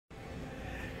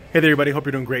Hey there, everybody. Hope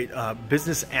you're doing great.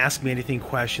 Business Ask Me Anything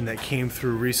question that came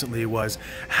through recently was,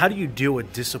 how do you deal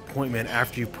with disappointment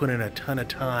after you've put in a ton of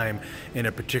time in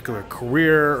a particular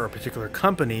career or a particular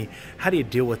company? How do you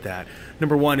deal with that?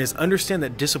 Number one is understand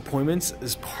that disappointments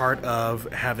is part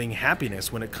of having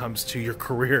happiness when it comes to your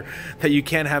career, that you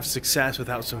can't have success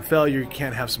without some failure, you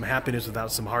can't have some happiness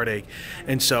without some heartache.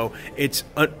 And so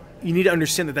you need to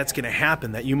understand that that's going to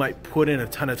happen, that you might put in a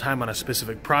ton of time on a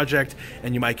specific project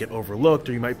and you might get overlooked,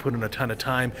 or you might put in a ton of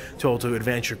time to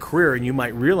advance your career and you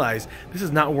might realize this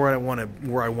is not where I want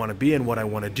to be and what I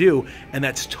want to do, and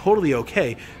that's totally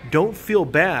okay. Don't feel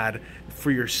bad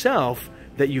for yourself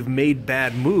that you've made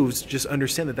bad moves. Just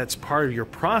understand that that's part of your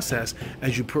process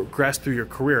as you progress through your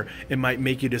career. It might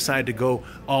make you decide to go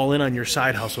all in on your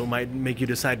side hustle. It might make you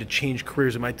decide to change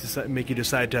careers. It might make you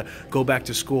decide to go back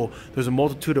to school. There's a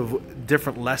multitude of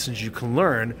different lessons you can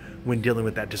learn when dealing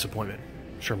with that disappointment.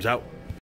 Sherm's out.